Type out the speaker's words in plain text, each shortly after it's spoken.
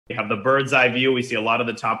We have the bird's eye view. We see a lot of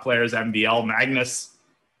the top players, MBL, Magnus.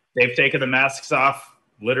 They've taken the masks off,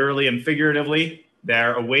 literally and figuratively.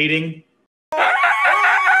 They're awaiting.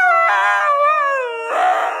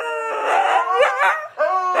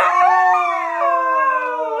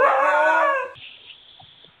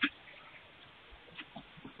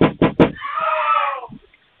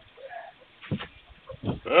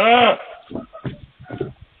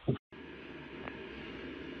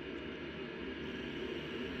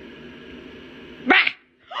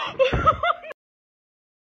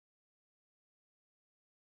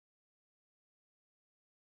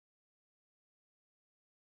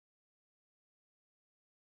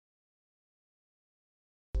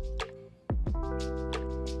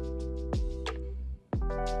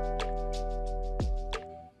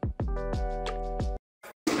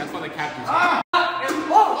 That's why the captain's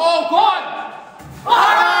Oh, God!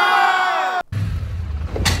 Ah!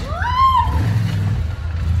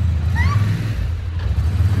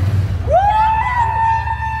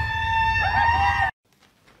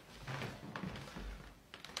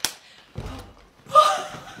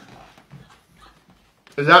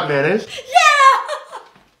 Is that mayonnaise? Yeah!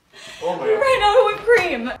 Oh my We ran out of whipped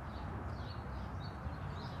cream.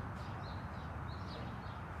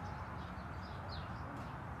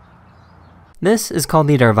 This is called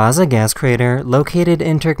the Darvaza gas crater, located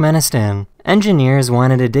in Turkmenistan. Engineers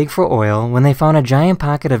wanted to dig for oil when they found a giant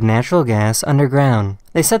pocket of natural gas underground.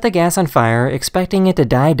 They set the gas on fire, expecting it to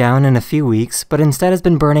die down in a few weeks, but instead has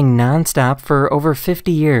been burning non-stop for over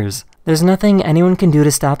 50 years. There's nothing anyone can do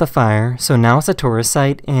to stop the fire, so now it's a tourist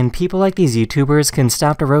site, and people like these YouTubers can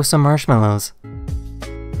stop to roast some marshmallows.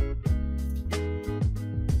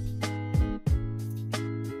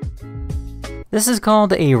 This is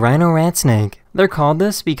called a rhino rat snake. They're called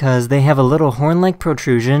this because they have a little horn-like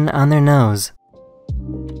protrusion on their nose.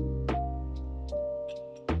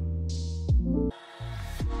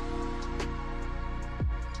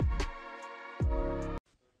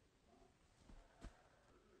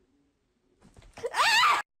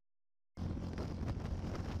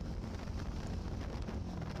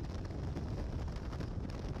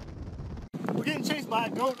 We're getting chased by a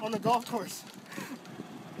goat on the golf course.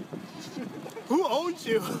 Who owns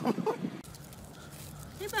you?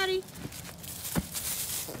 Hey, buddy.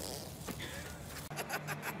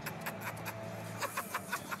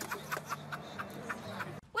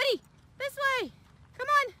 Woody, this way. Come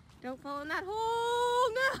on. Don't fall in that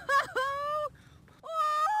hole. No. Oh.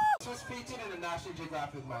 This was featured in the National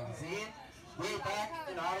Geographic magazine way back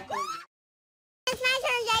in article. It's my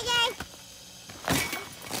turn, JJ.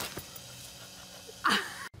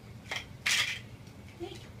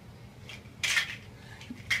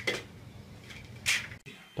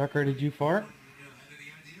 Tucker, did you fart?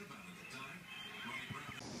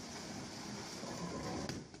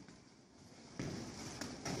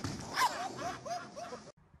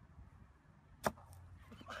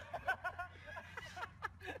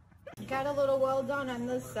 Got a little well done on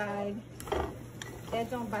this side. That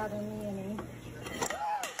don't bother me any.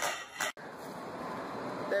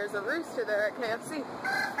 There's a rooster there at KFC.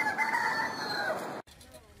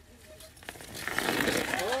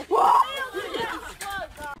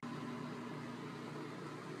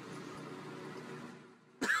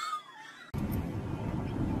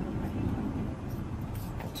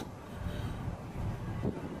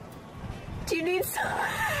 Do you need some?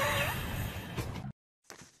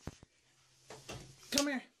 Come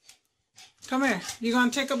here. Come here. You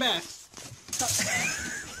gonna take a bath?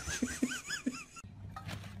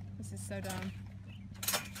 This is so dumb.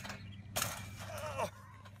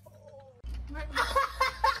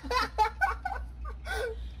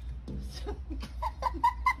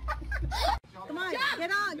 Come on,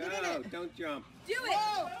 get on, get in it. Don't jump. Do it.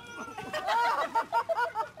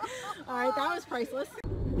 All right, that was priceless.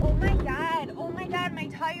 Oh my god, my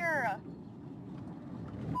tire.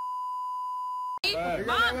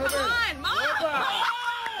 Mom, come on, Mom.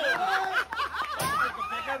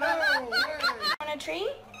 Want a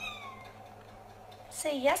treat?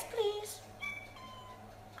 Say yes, please.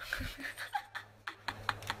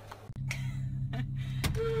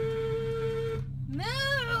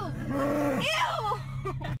 Move! Ew!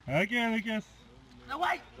 Again, I guess. No,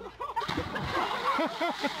 wait!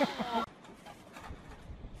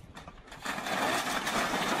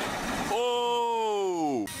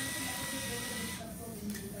 Oh!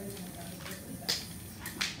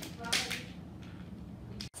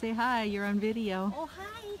 Say hi, you're on video. Oh,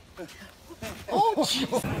 hi. Oh,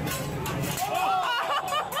 jeez.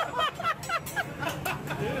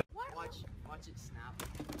 Watch it snap.